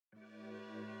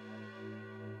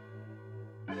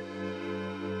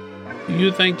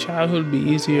You think childhood would be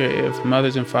easier if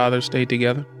mothers and fathers stayed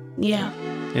together? Yeah.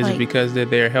 Is it because that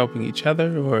they're helping each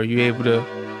other, or are you able to,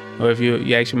 or if you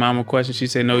ask your mom a question, she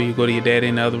say no, you go to your daddy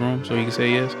in the other room so he can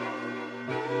say yes?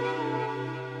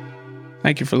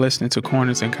 Thank you for listening to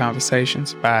Corners and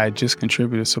Conversations by Just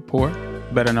Contributor Support,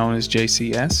 better known as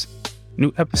JCS.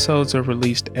 New episodes are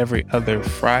released every other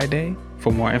Friday.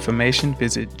 For more information,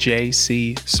 visit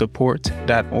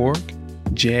jcsupport.org.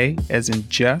 J as in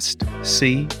just,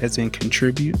 C as in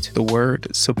contribute, the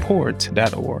word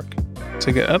support.org.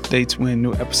 To get updates when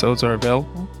new episodes are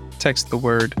available, text the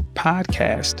word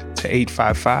podcast to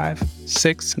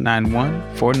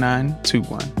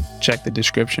 855-691-4921. Check the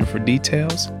description for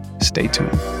details. Stay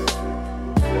tuned.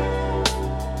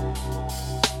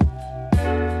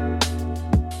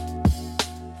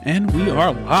 And we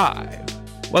are live.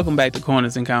 Welcome back to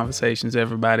Corners and Conversations,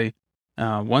 everybody.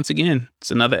 Once again,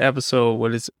 it's another episode,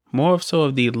 what is more so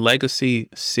of the legacy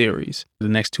series. The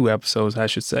next two episodes, I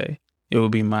should say. It will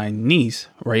be my niece,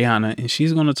 Rihanna, and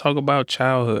she's going to talk about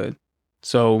childhood.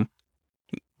 So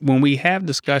when we have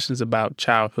discussions about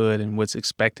childhood and what's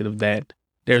expected of that,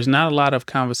 there's not a lot of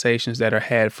conversations that are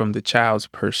had from the child's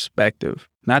perspective.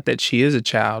 Not that she is a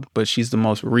child, but she's the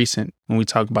most recent when we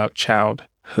talk about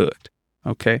childhood.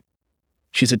 Okay?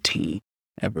 She's a teen,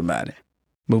 everybody.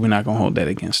 But we're not going to hold that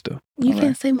against her. You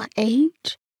can't say my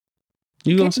age?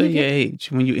 You're going to say your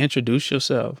age when you introduce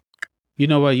yourself. You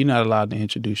know what? You're not allowed to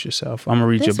introduce yourself. I'm going to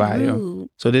read your bio. Rude.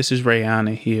 So this is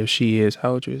Rihanna here. She is,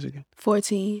 how old is again?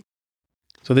 14.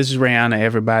 So this is Rihanna,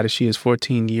 everybody. She is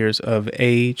 14 years of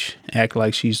age. Act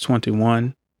like she's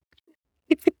 21.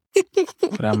 But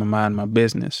I'm going to mind my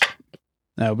business.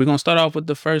 Now, we're going to start off with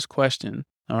the first question.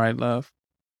 All right, love?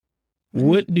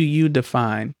 What do you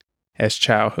define as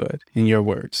childhood in your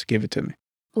words? Give it to me.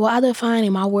 What I define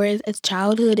in my words as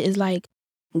childhood is like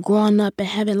growing up and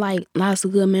having like lots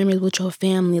of good memories with your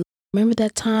family. Remember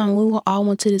that time we all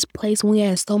went to this place and we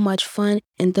had so much fun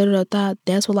and da-da-da-da.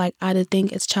 That's what like I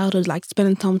think it's childhood, like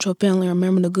spending time with your family and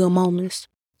remembering the good moments.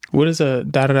 What is a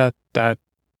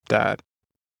da-da-da-da-da?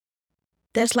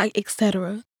 That's like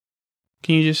etc.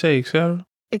 Can you just say etc.?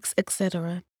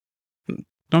 Etc.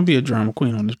 Don't be a drama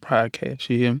queen on this podcast,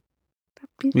 you hear me?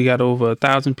 We got over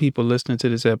 1,000 people listening to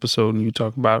this episode and you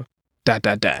talk about ... But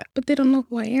they don't know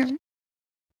who I am.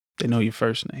 They know your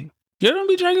first name. You don't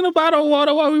be drinking a bottle of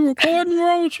water while we recording. What's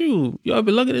wrong with you? Y'all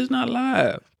be looking, it's not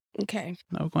live. Okay.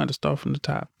 Now we're going to start from the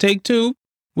top. Take two.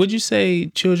 Would you say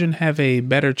children have a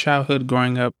better childhood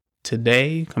growing up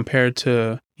today compared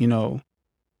to, you know,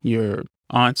 your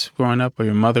aunts growing up or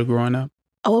your mother growing up?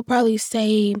 I would probably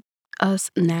say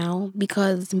us now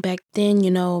because back then,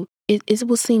 you know, it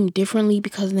would seem differently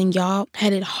because then y'all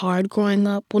had it hard growing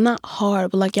up. Well, not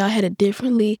hard, but like y'all had it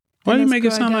differently. Why do you make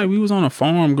it sound like we was on a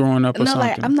farm growing up or something?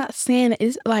 Like, I'm not saying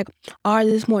it's like ours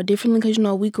is more differently because, you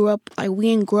know, we grew up, like, we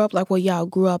didn't grow up like where y'all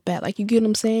grew up at. Like, you get what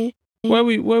I'm saying? Where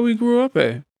we grew up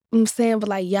at? I'm saying, but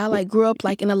like, y'all, like, grew up,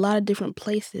 like, in a lot of different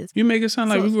places. You make it sound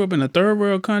like we grew up in a third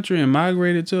world country and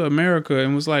migrated to America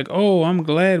and was like, oh, I'm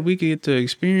glad we get to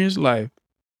experience life.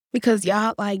 Because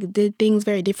y'all, like, did things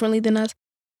very differently than us.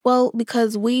 Well,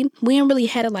 because we didn't really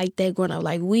had it like that growing up.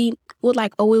 Like, we were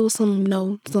like, oh, it was some, you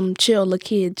know, some chill little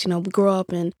kids. You know, we grew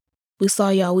up and we saw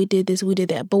y'all, we did this, we did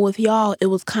that. But with y'all, it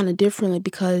was kind of differently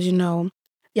because, you know,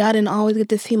 y'all didn't always get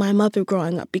to see my mother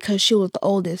growing up because she was the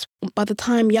oldest. By the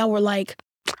time y'all were like,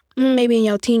 maybe in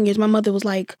your teen years, my mother was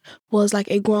like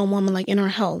a grown woman, like, in her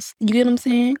house. You get what I'm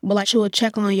saying? But, like, she would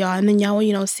check on y'all and then y'all would,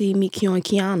 you know, see me, Keo, and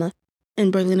Kiana,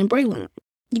 and Braylon.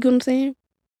 You get what I'm saying?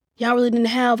 Y'all really didn't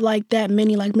have, like, that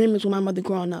many, like, memories with my mother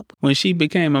growing up. When she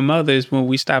became a mother is when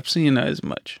we stopped seeing her as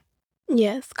much.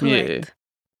 Yes, correct. Yeah.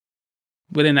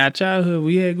 But in our childhood,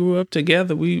 we had grew up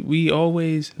together. We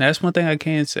always, that's one thing I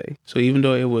can say. So even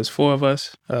though it was four of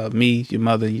us, me, your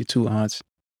mother, your two aunts,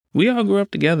 we all grew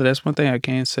up together. That's one thing I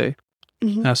can say.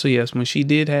 Mm-hmm. Now, so yes, when she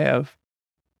did have,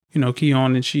 you know,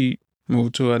 Keon and she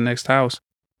moved to her next house,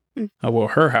 well,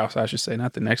 her house, I should say,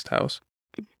 not the next house.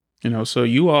 You know, so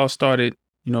you all started,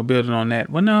 you know, building on that.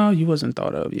 Well, no, you wasn't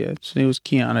thought of yet. So it was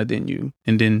Kiana, then you,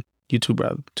 and then you two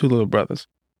little brothers.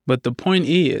 But the point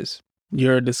is,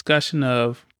 your discussion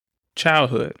of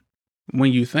childhood,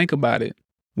 when you think about it,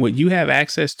 what you have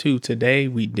access to today,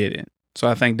 we didn't. So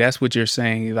I think that's what you're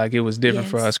saying. Like, it was different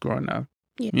for us growing up.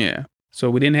 Yeah. So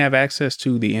we didn't have access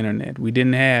to the internet. We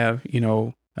didn't have, you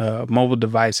know, mobile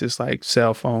devices like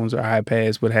cell phones or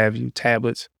iPads, what have you,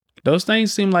 tablets. Those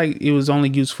things seem like it was only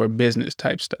used for business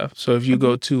type stuff. So if you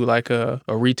go to like a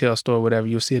retail store or whatever,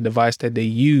 you'll see a device that they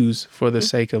use for the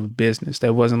sake of business.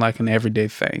 That wasn't like an everyday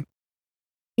thing.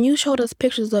 When you showed us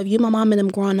pictures of you, my mom and them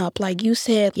growing up, like you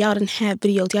said, y'all didn't have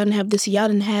videos, y'all didn't have this, y'all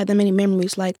didn't have that many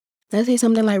memories. Like, let's say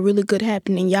something like really good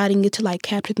happened and y'all didn't get to like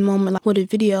capture the moment like with a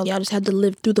video. Y'all just had to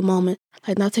live through the moment,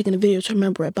 like not taking a video to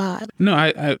remember it by. No,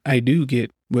 I do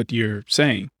get what you're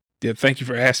saying. Yeah, thank you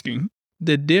for asking.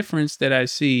 The difference that I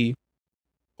see,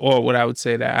 or what I would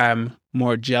say that I'm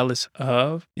more jealous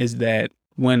of, is that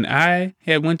when I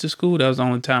had went to school, that was the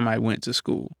only time I went to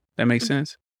school. That makes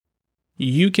sense?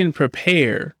 You can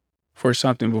prepare for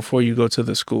something before you go to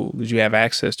the school because you have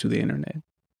access to the internet.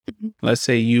 Let's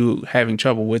say you having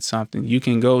trouble with something, you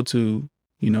can go to,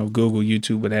 Google,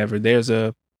 YouTube, whatever.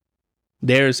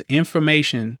 There's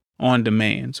information on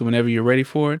demand. So whenever you're ready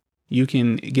for it, you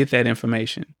can get that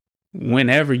information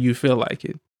whenever you feel like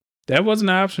it. That wasn't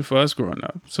an option for us growing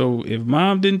up. So if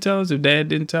mom didn't tell us, if dad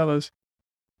didn't tell us.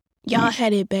 Y'all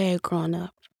had it bad growing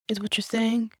up, is what you're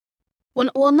saying?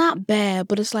 Well, not bad,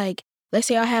 but it's like, let's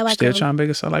say I had like Still trying to make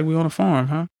it sound like we on a farm,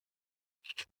 huh?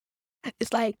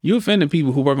 It's like... You offended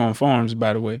people who work on farms,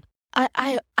 by the way.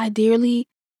 I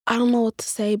don't know what to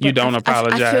say, but you don't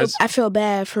apologize. I feel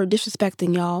bad for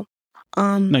disrespecting y'all.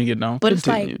 No, you don't. But it's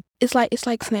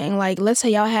like saying, like, let's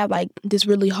say y'all have like this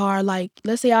really hard, like,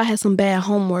 let's say y'all had some bad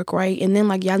homework, right? And then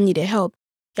like y'all needed help.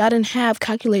 Y'all didn't have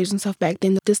calculators and stuff back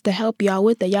then just to help y'all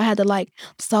with it. Y'all had to like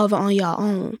solve it on y'all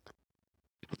own.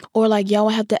 Or like y'all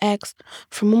would have to ask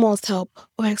for mama's help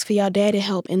or ask for y'all daddy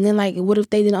help. And then like, what if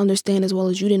they didn't understand as well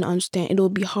as you didn't understand? It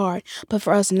would be hard. But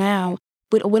for us now,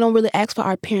 we don't really ask for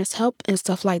our parents' help and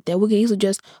stuff like that. We can easily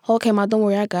just, okay, ma, don't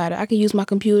worry, I got it. I can use my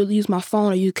computer, use my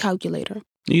phone, or use a calculator.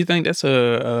 Do you think that's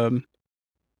a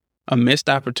missed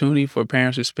opportunity for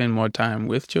parents to spend more time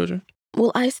with children?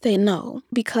 Well, I say no,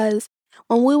 because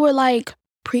when we were like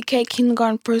pre-K,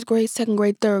 kindergarten, first grade, second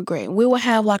grade, third grade, we would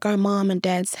have like our mom and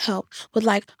dad's help with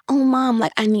like, oh, mom,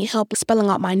 like I need help spelling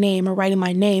out my name or writing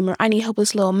my name, or I need help with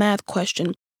this little math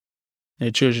question.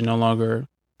 Their children no longer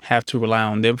have to rely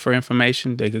on them for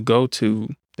information. They could go to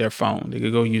their phone. They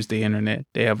could go use the internet.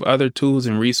 They have other tools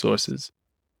and resources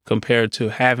compared to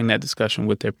having that discussion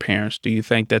with their parents. Do you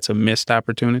think that's a missed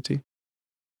opportunity?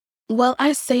 Well,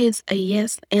 I say it's a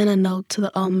yes and a no to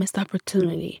the missed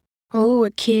opportunity. When we were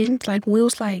kids, like we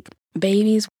was like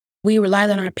babies, we relied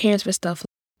on our parents for stuff.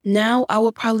 Now I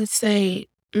would probably say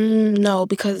no,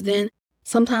 because then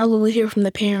sometimes when we hear from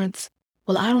the parents,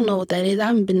 well, I don't know what that is. I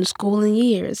haven't been to school in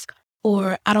years,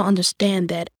 or I don't understand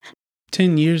that.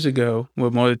 10 years ago,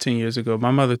 well, more than 10 years ago,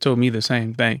 my mother told me the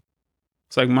same thing.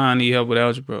 It's like, Mom, I need help with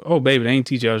algebra. Oh, baby, they ain't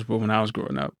teach algebra when I was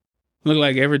growing up. Look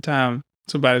like every time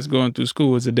somebody's going through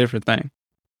school, it's a different thing.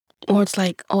 Or it's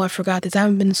like, oh, I forgot this. I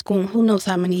haven't been to school in who knows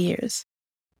how many years.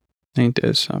 Ain't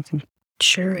that something?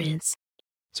 Sure is.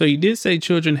 So you did say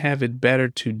children have it better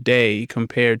today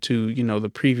compared to, the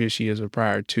previous years or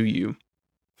prior to you.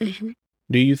 Mm-hmm.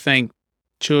 Do you think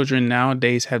children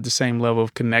nowadays have the same level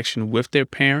of connection with their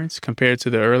parents compared to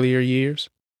the earlier years?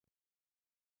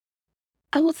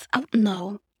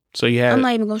 No. So you have... I'm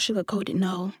not even going to sugarcoat it,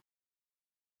 no.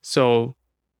 So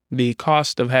the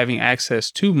cost of having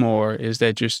access to more is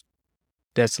that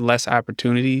that's less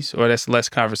opportunities, or that's less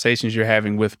conversations you're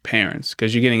having with parents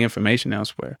because you're getting information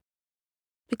elsewhere.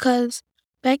 Because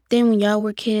back then when y'all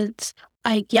were kids,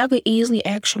 like y'all could easily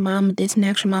ask your mom this and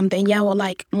ask your mom that, and y'all would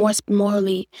like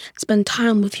morally spend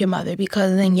time with your mother,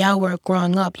 because then y'all were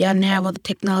growing up. Y'all didn't have all the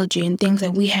technology and things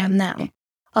that we have now.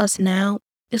 Us now,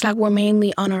 it's like we're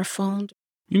mainly on our phones.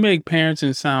 You make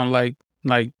parenting sound like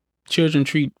children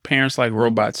treat parents like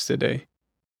robots today.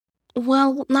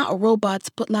 Well, not robots,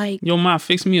 but like... Yo, Ma,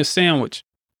 fix me a sandwich.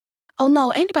 Oh,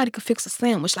 no, anybody could fix a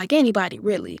sandwich, like anybody,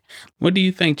 really. What do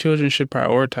you think children should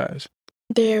prioritize?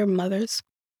 Their mothers.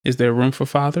 Is there room for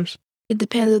fathers? It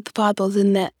depends if the father's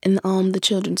in the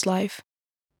children's life.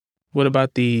 What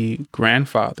about the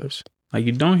grandfathers? Like,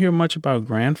 you don't hear much about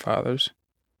grandfathers.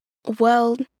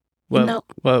 Well, Well,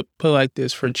 put it like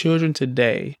this. For children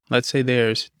today, let's say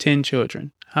there's 10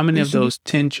 children. How many of those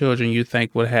 10 children you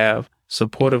think would have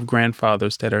supportive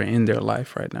grandfathers that are in their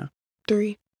life right now?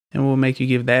 3. And what will make you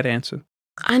give that answer?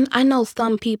 I know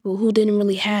some people who didn't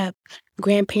really have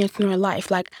grandparents in their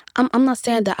life. Like, I'm not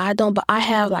saying that I don't, but I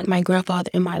have like my grandfather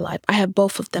in my life. I have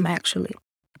both of them, actually.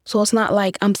 So it's not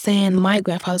like I'm saying my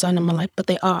grandfathers aren't in my life, but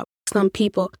they are. Some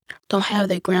people don't have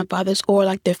their grandfathers or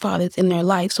like their fathers in their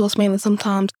life. So it's mainly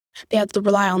sometimes they have to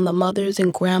rely on the mothers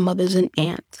and grandmothers and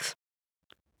aunts.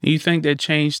 Do you think that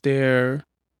changed the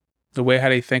way how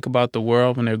they think about the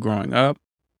world when they're growing up,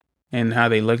 and how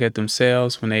they look at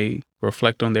themselves when they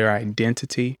reflect on their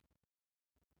identity?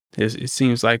 It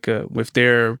seems like if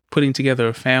they're putting together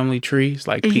a family tree, it's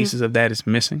like pieces of that is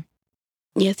missing.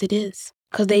 Yes, it is.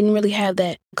 because they didn't really have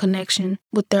that connection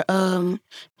with their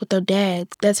dad.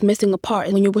 That's missing a part.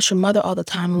 And when you're with your mother all the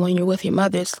time, and when you're with your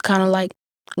mother, it's kind of like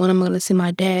when I'm going to see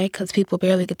my dad, because people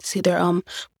barely get to see their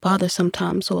father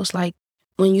sometimes. So it's like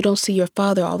when you don't see your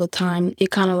father all the time,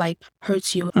 it kind of like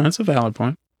hurts you. Oh, that's a valid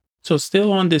point. So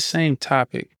still on this same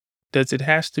topic, does it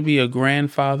has to be a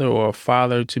grandfather or a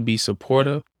father to be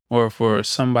supportive, or for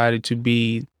somebody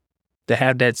to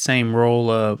have that same role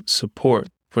of support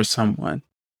for someone?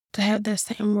 To have that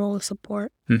same role of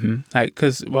support. Like,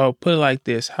 put it like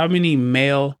this: how many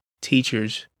male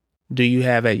teachers do you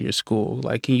have at your school?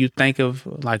 Like, can you think of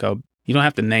you don't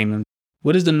have to name them.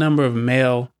 What is the number of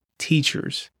male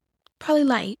teachers? Probably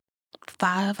like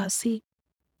 5, I see.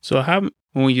 So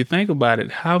when you think about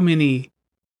it, how many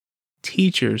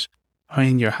teachers are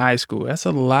in your high school? That's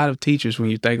a lot of teachers when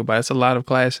you think about it. It's a lot of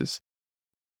classes.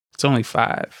 It's only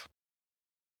 5.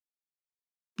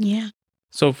 Yeah.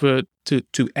 So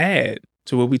to add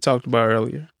to what we talked about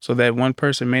earlier, so that one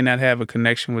person may not have a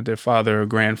connection with their father or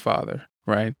grandfather,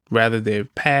 right? Rather they're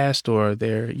passed or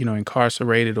they're,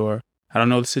 incarcerated, or I don't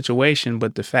know the situation,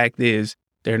 but the fact is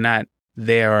they're not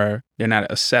there, or they're not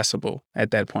accessible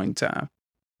at that point in time.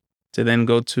 To then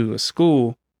go to a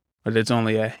school where there's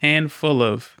only a handful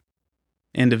of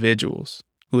individuals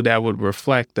who that would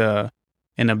reflect an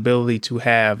ability to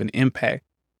have an impact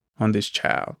on this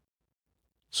child.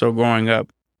 So growing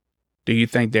up, do you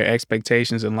think their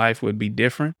expectations in life would be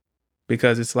different?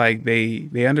 Because it's like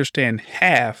they understand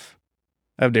half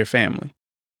of their family.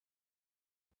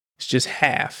 It's just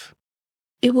half.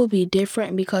 It will be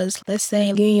different because let's say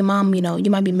you and your mom, you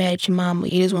might be mad at your mom,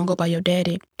 but you just want to go by your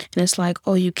daddy. And it's like,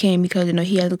 oh, you can't because,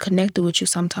 he hasn't connected with you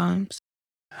sometimes.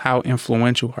 How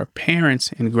influential are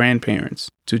parents and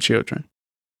grandparents to children?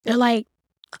 They're like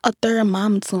a third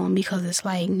mom to them, because it's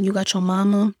like you got your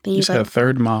mama. Then you said a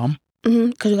third mom?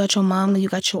 Because you got your mom, then you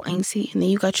got your auntie, and then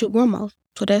you got your grandma.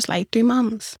 So that's like 3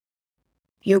 mamas.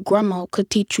 Your grandma could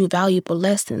teach you valuable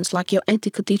lessons, like your auntie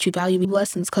could teach you valuable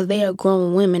lessons, because they are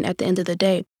grown women at the end of the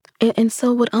day. And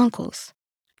so would uncles.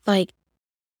 Like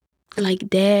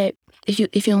dad, if you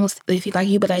like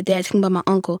you, but like dad, talking about my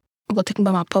uncle talking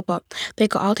about my papa, they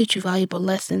could all teach you valuable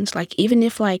lessons. Like even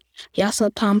if like y'all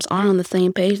sometimes aren't on the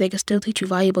same page, they could still teach you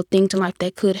valuable things in life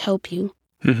that could help you.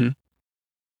 Mm-hmm.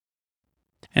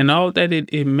 And all that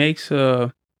it makes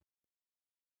a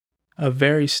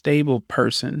very stable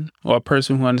person, or a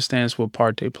person who understands what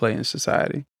part they play in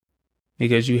society.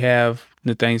 Because you have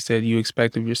the things that you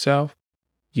expect of yourself.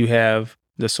 You have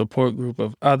the support group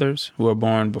of others who are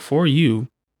born before you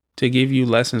to give you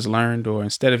lessons learned, or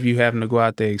instead of you having to go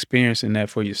out there experiencing that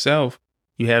for yourself,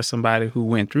 you have somebody who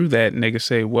went through that, and they can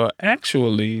say, well,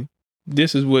 actually,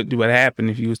 this is what would happen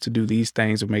if you was to do these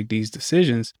things or make these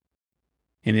decisions.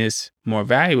 And it's more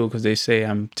valuable because they say,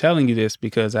 I'm telling you this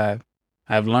because I've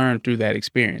learned through that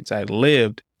experience. I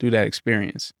lived through that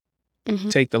experience. Mm-hmm.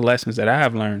 Take the lessons that I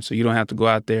have learned, so you don't have to go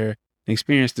out there and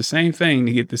experience the same thing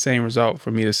to get the same result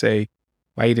for me to say,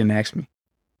 why you didn't ask me,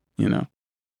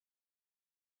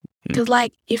 Because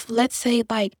like, if let's say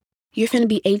like you're finna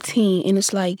be 18 and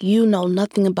it's like you know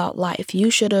nothing about life, you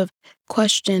should have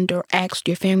questioned or asked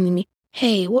your family,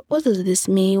 hey, what does this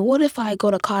mean? What if I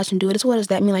go to college and do this? What does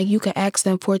that mean? Like, you could ask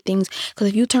them for things. Because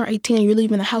if you turn 18 and you're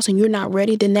leaving the house and you're not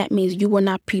ready, then that means you were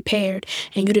not prepared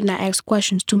and you did not ask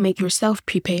questions to make yourself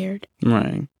prepared.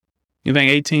 Right. You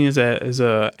think 18 is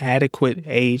a adequate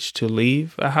age to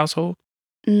leave a household?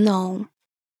 No.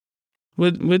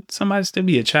 Would somebody still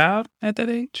be a child at that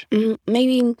age?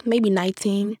 Maybe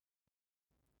 19.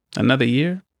 Another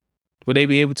year? Would they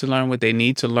be able to learn what they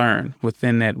need to learn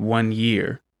within that 1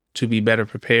 year to be better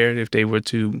prepared if they were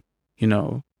to,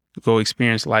 go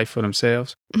experience life for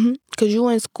themselves? Because you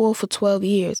were in school for 12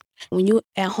 years. When you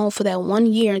at home for that 1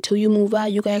 year until you move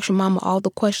out, you can ask your mama all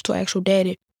the questions, to ask your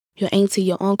daddy, your auntie,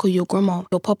 your uncle, your grandma,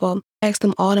 your papa. Ask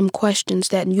them all them questions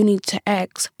that you need to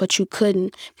ask, but you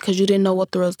couldn't because you didn't know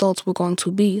what the results were going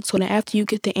to be. So then after you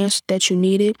get the answer that you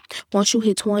needed, once you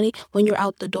hit 20, when you're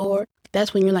out the door,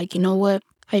 that's when you're like, you know what?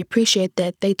 I appreciate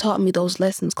that they taught me those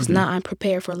lessons because now I'm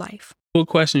prepared for life. What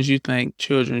questions you think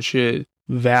children should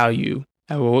value?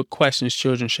 Or what questions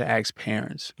children should ask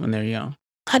parents when they're young?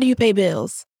 How do you pay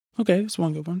bills? Okay, that's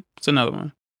one good one. It's another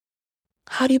one.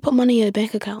 How do you put money in a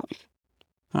bank account?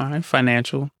 All right,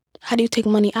 financial. How do you take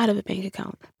money out of a bank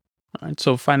account? All right,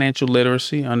 so financial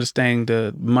literacy, understanding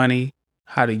the money,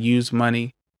 how to use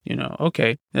money,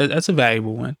 okay, that's a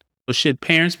valuable one. But should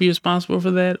parents be responsible for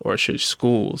that, or should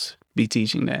schools be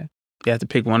teaching that? You have to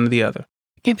pick one or the other.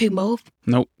 You can't pick both?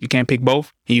 Nope, you can't pick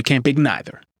both, and you can't pick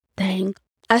neither. Dang.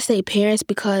 I say parents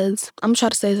because I'm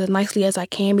trying to say this as nicely as I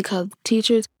can, because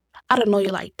teachers, I don't know you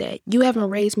like that. You haven't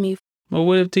raised me Well,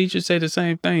 what if teachers say the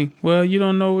same thing? Well, you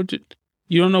don't know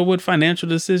what financial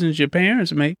decisions your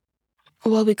parents make.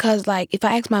 Well, because like if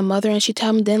I ask my mother and she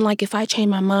tell me, then like if I change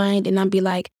my mind and I'll be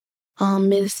like,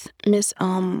 Don't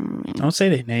say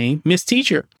their name, Miss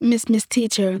Teacher. Miss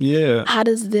Teacher. Yeah. How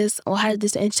does this,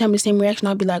 and she tell me the same reaction,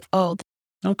 I'll be like, oh.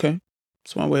 Okay.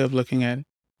 That's one way of looking at it.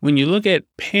 When you look at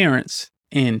parents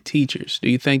and teachers, do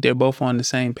you think they're both on the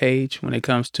same page when it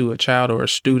comes to a child or a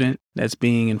student that's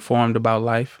being informed about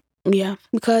life? Yeah,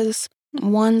 because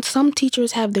one, some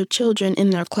teachers have their children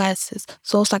in their classes,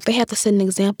 so it's like they have to set an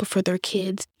example for their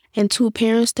kids. And two,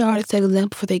 parents, they are to set an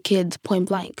example for their kids, point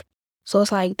blank. So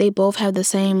it's like they both have the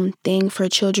same thing for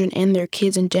children and their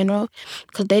kids in general,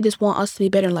 because they just want us to be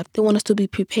better in life. They want us to be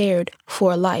prepared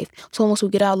for life. So once we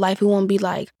get out of life, we won't be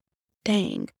like,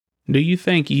 dang. Do you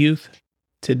think youth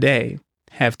today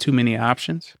have too many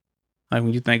options? Like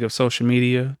when you think of social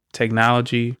media,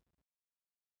 technology,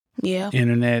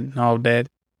 internet, and all that.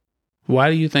 Why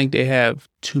do you think they have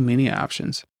too many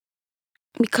options?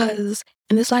 Because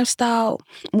in this lifestyle,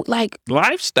 like...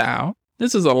 Lifestyle?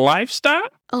 This is a lifestyle?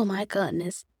 Oh my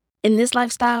goodness. In this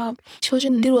lifestyle,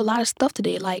 children do a lot of stuff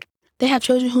today. Like, they have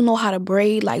children who know how to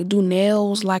braid, like do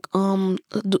nails, like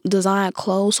design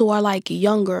clothes, who are like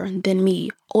younger than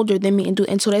me, older than me,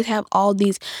 and so they have all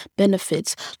these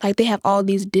benefits. Like they have all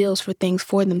these deals for things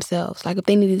for themselves. Like if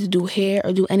they needed to do hair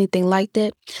or do anything like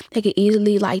that, they could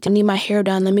easily like, I need my hair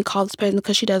done. Let me call this person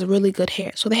because she does really good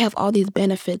hair. So they have all these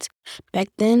benefits. Back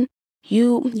then,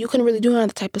 you couldn't really do none of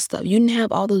that type of stuff. You didn't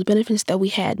have all those benefits that we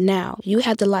had now. You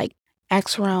had to like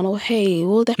ask around, oh, hey,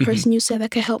 what was that person you said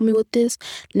that could help me with this?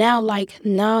 Now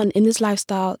in this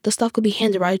lifestyle, the stuff could be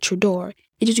handed right at your door.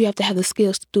 It's just you have to have the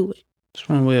skills to do it. That's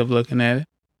one way of looking at it.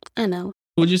 I know.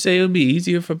 Would you say it would be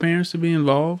easier for parents to be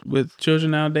involved with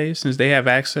children nowadays since they have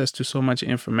access to so much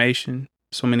information,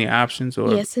 so many options?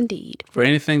 Or yes, indeed. For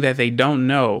anything that they don't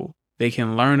know, they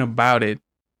can learn about it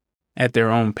at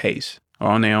their own pace or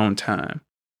on their own time.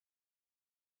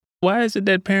 Why is it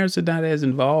that parents are not as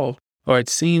involved? Or it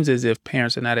seems as if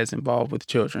parents are not as involved with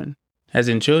children, as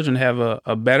in children have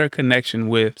a better connection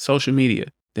with social media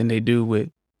than they do with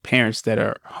parents that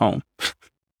are home.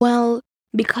 Well,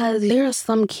 because there are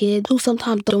some kids who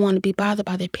sometimes don't want to be bothered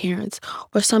by their parents,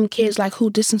 or some kids like who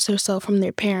distance themselves from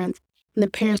their parents, and the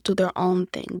parents do their own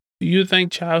thing. Do you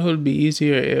think childhood would be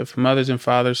easier if mothers and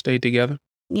fathers stayed together?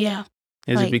 Yeah.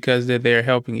 Is it because that they're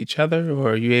helping each other,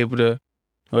 or are you able to?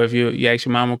 Or if you ask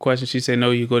your mom a question, she say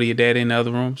no, you go to your dad in the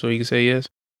other room so he can say yes?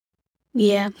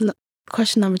 Yeah. No,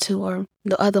 question number 2, or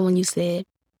the other one you said.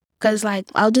 Because, like,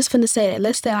 I was just finna say that.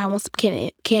 Let's say I want some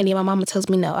candy and my mama tells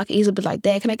me no. I can easily be like,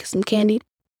 Dad, can I get some candy?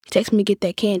 Text me, get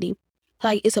that candy.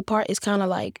 Like, it's kind of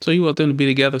like... So you want them to be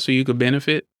together so you could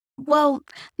benefit? Well,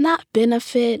 not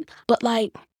benefit, but,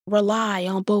 like, rely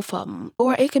on both of them.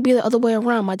 Or it could be the other way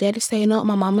around. My daddy say no,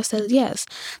 my mama says yes.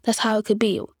 That's how it could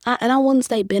be. And I wouldn't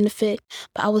say benefit,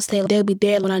 but I would say they'll be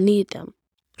there when I need them.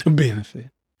 Benefit?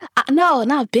 No,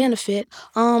 not benefit.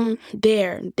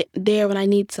 There when I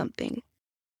need something.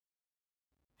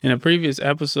 In a previous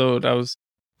episode, I was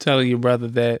telling your brother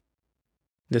that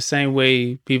the same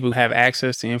way people have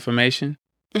access to information,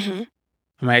 I'm going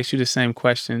to ask you the same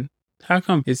question. How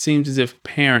come it seems as if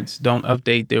parents don't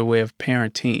update their way of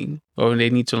parenting, or when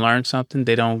they need to learn something,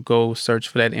 they don't go search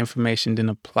for that information, then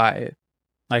apply it?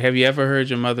 Like, have you ever heard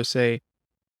your mother say,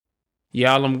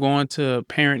 y'all, I'm going to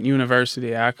parent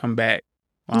university. I'll come back.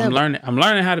 Well, I'm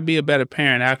learning how to be a better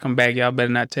parent. I'll come back. Y'all better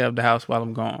not tear up the house while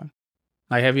I'm gone.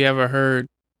 Like, have you ever heard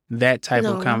that type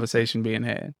of conversation being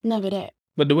had? Never that.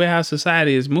 But the way how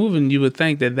society is moving, you would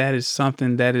think that that is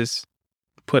something that is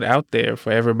put out there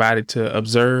for everybody to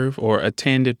observe or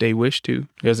attend if they wish to.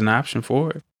 There's an option for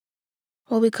it.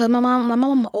 Well, because my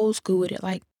mom old school with it.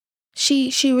 Like,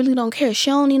 she really don't care. She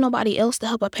don't need nobody else to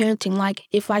help her parenting. Like,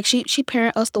 if like she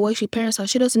parent us the way she parents us,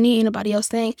 she doesn't need anybody else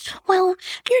saying, well,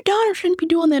 your daughter shouldn't be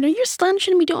doing that or your son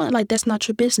shouldn't be doing it. Like, that's not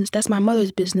your business. That's my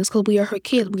mother's business because we are her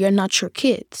kids. We are not your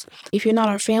kids. If you're not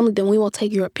our family, then we won't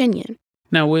take your opinion.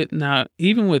 Now,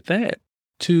 even with that,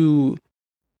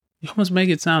 you almost make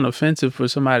it sound offensive for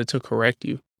somebody to correct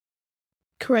you.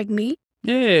 Correct me?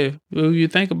 Yeah. Well, you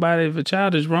think about it, if a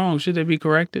child is wrong, should they be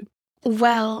corrected?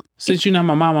 Well... Since you're not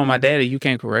my mom or my daddy, you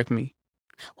can't correct me.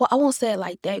 Well, I won't say it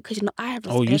like that because, I have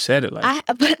respect. Oh, you said it like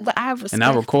that. But I have respect. And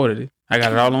I recorded it. I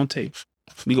got it all on tape.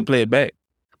 We can play it back.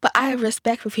 But I have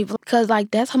respect for people because, like,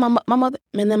 that's how my mother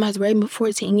and them has raised me for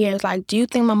 14 years. Like, do you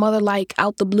think my mother, like,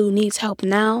 out the blue needs help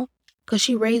now? Because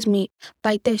she raised me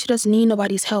like that. She doesn't need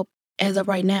nobody's help as of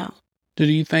right now. Do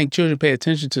you think children pay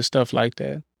attention to stuff like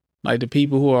that? Like the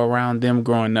people who are around them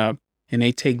growing up, and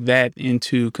they take that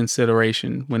into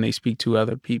consideration when they speak to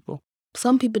other people?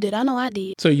 Some people did. I know I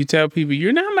did. So you tell people,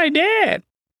 you're not my dad.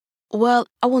 Well,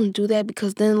 I wouldn't do that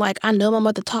because then, like, I know my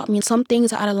mother taught me some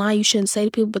things are out of line you shouldn't say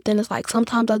to people, but then it's like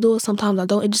sometimes I do it, sometimes I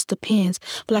don't. It just depends.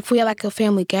 But like, if we have like a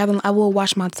family gathering, I will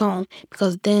watch my tone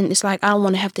because then it's like I don't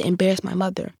want to have to embarrass my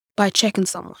mother by checking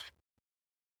someone.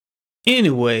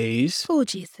 Anyways. Oh,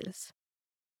 Jesus.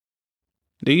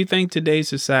 Do you think today's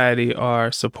society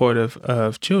are supportive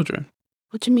of children?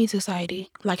 What do you mean society?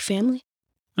 Like family?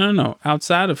 No.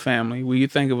 Outside of family, will you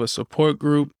think of a support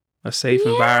group, a safe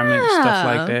environment, stuff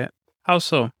like that? How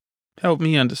so? Help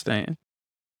me understand.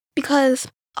 Because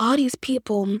all these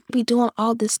people be doing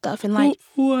all this stuff and like...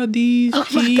 Who are these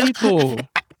people?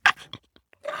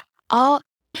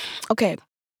 Okay.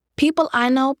 People I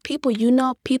know, people you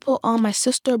know, people my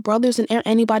sister, brothers, and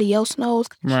anybody else knows.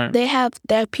 Right. There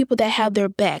are people that have their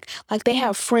back. Like they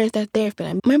have friends that's there for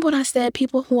them. Remember when I said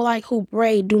people who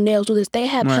braid, do nails, do this, they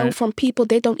have help from people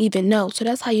they don't even know. So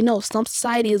that's how you know some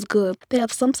society is good. They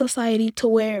have some society to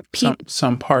where people...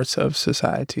 Some parts of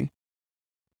society.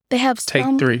 They have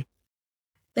Take 3.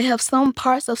 They have some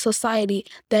parts of society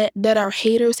that are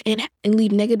haters and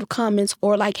leave negative comments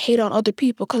or like hate on other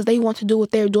people because they want to do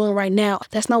what they're doing right now.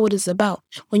 That's not what it's about.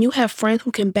 When you have friends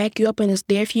who can back you up and is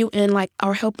there for you and like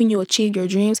are helping you achieve your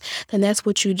dreams, then that's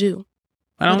what you do.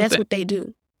 That's what they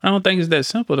do. I don't think it's that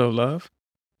simple though, love.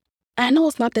 I know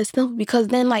it's not that simple because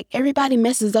then like everybody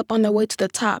messes up on their way to the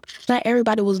top. Not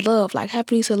everybody was loved. Like half of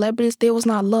these celebrities, they was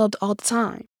not loved all the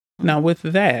time. Now with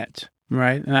that...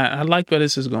 Right. And I like where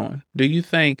this is going. Do you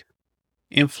think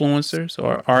influencers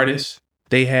or artists,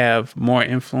 they have more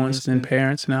influence than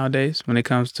parents nowadays when it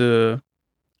comes to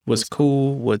what's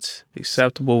cool, what's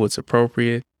acceptable, what's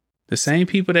appropriate? The same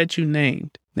people that you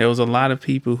named, there was a lot of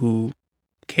people who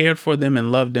cared for them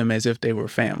and loved them as if they were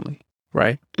family,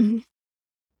 right? Mm-hmm.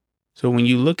 So when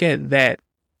you look at that,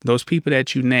 those people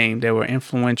that you named that were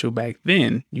influential back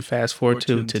then, you fast forward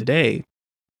to today,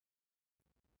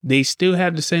 they still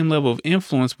have the same level of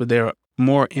influence, but there are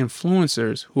more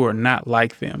influencers who are not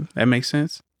like them. That makes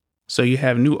sense? So you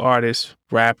have new artists,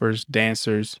 rappers,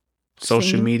 dancers,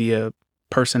 social media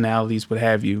personalities, what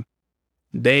have you.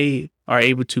 They are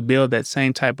able to build that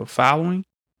same type of following,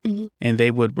 and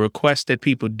they would request that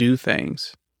people do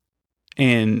things.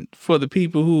 And for the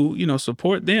people who,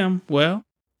 support them, well,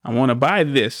 I want to buy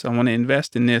this. I want to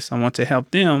invest in this. I want to help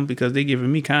them because they're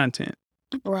giving me content.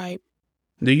 Right.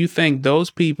 Do you think those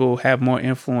people have more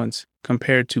influence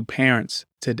compared to parents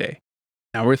today?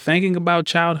 Now, we're thinking about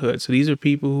childhood. So these are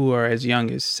people who are as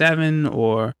young as 7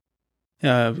 or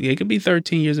it could be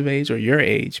 13 years of age or your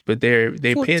age, but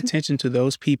they pay attention to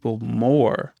those people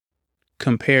more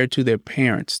compared to their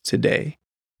parents today.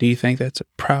 Do you think that's a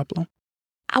problem?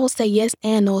 I would say yes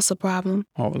and no, it's a problem.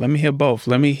 Oh, let me hear both.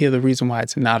 Let me hear the reason why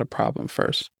it's not a problem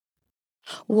first.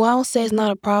 Well, I don't say it's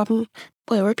not a problem.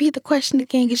 Wait, repeat the question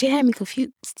again because you had me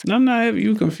confused. No, I'm not having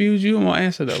you confused. You won't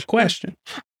answer the question.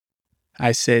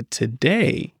 I said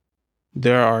today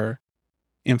there are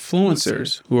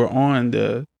influencers who are on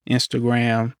the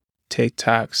Instagram,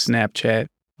 TikTok, Snapchat,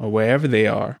 or wherever they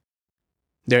are.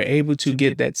 They're able to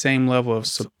get that same level of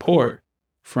support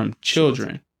from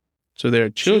children. So there are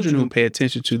children who pay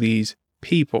attention to these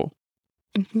people.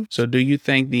 Mm-hmm. So do you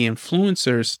think the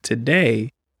influencers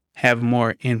today have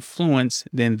more influence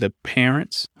than the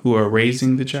parents who are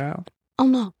raising the child? Oh,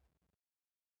 no.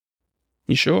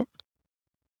 You sure?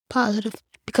 Positive.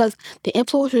 Because the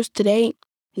influencers today,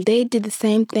 they did the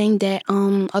same thing that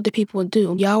other people would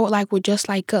do. Y'all were just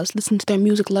like us, listening to their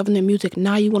music, loving their music.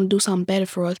 Now you want to do something better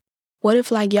for us. What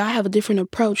if y'all have a different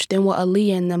approach than what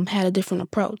Aaliyah and them had a different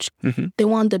approach? Mm-hmm. They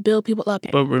wanted to build people up.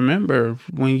 But remember,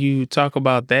 when you talk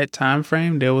about that time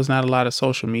frame, there was not a lot of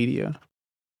social media.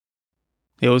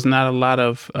 There was not a lot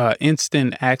of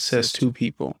instant access to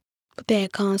people. But they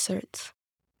had concerts.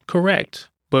 Correct.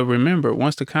 But remember,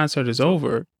 once the concert is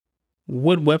over,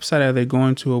 what website are they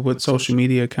going to or what social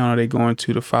media account are they going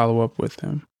to follow up with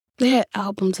them? They had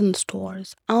albums in the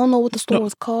stores. I don't know what the store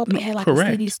was called, but they had a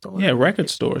CD store. Yeah, record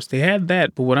stores. They had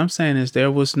that. But what I'm saying is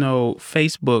there was no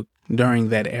Facebook during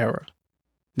that era.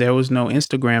 There was no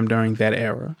Instagram during that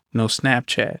era. No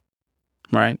Snapchat,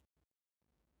 right?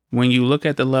 When you look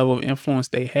at the level of influence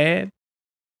they had,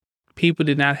 people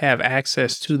did not have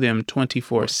access to them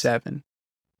 24/7.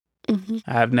 Mm-hmm.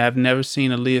 I've never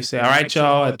seen Aaliyah say, all right,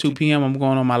 y'all, at 2 p.m. I'm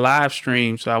going on my live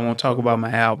stream, so I won't talk about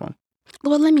my album.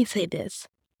 Well, let me say this.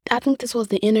 I think this was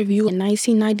the interview in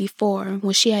 1994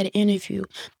 when she had an interview.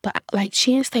 But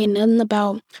she didn't say nothing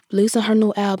about releasing her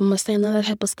new album or saying none of that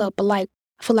type of stuff. But I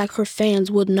feel like her fans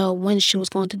would know when she was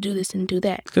going to do this and do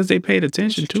that. Because they paid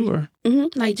attention to her.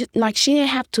 Mm-hmm. She didn't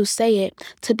have to say it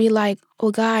to be like,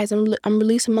 oh, guys, I'm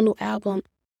releasing my new album.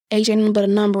 age ain't nothing but a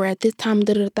number at this time,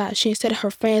 da-da-da-da. She said her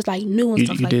friends, like, knew and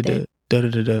stuff like that. You did the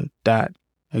da-da-da-da dot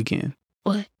again.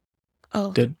 What?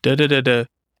 Oh. The da-da-da-da.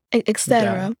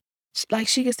 Etc. Like,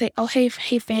 she could say, oh, hey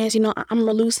fans, you know, I'm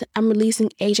releasing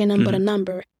age ain't nothing but a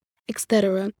number,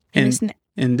 etc.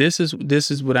 And this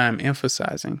is what I'm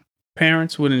emphasizing.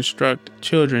 Parents would instruct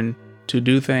children to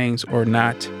do things or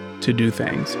not to do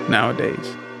things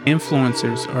nowadays.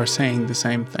 Influencers are saying the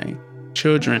same thing.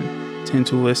 Children tend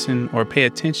to listen or pay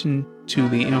attention to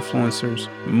the influencers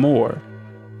more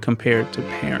compared to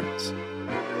parents.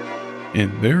 And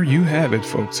there you have it,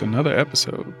 folks. Another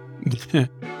episode.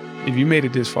 If you made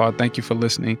it this far, thank you for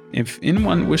listening. If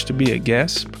anyone wished to be a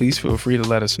guest, please feel free to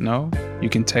let us know. You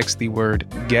can text the word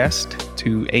guest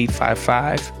to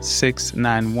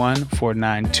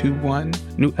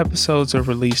 855-691-4921. New episodes are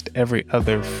released every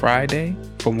other Friday.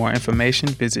 For more information,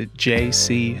 visit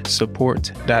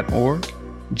jcsupport.org.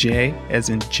 J as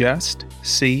in just,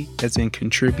 C as in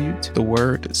contribute, the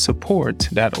word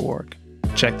support.org.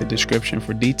 Check the description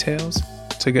for details.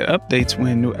 To get updates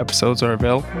when new episodes are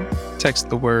available, text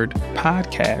the word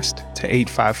podcast to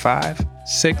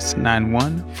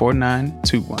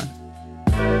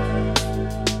 855-691-4921.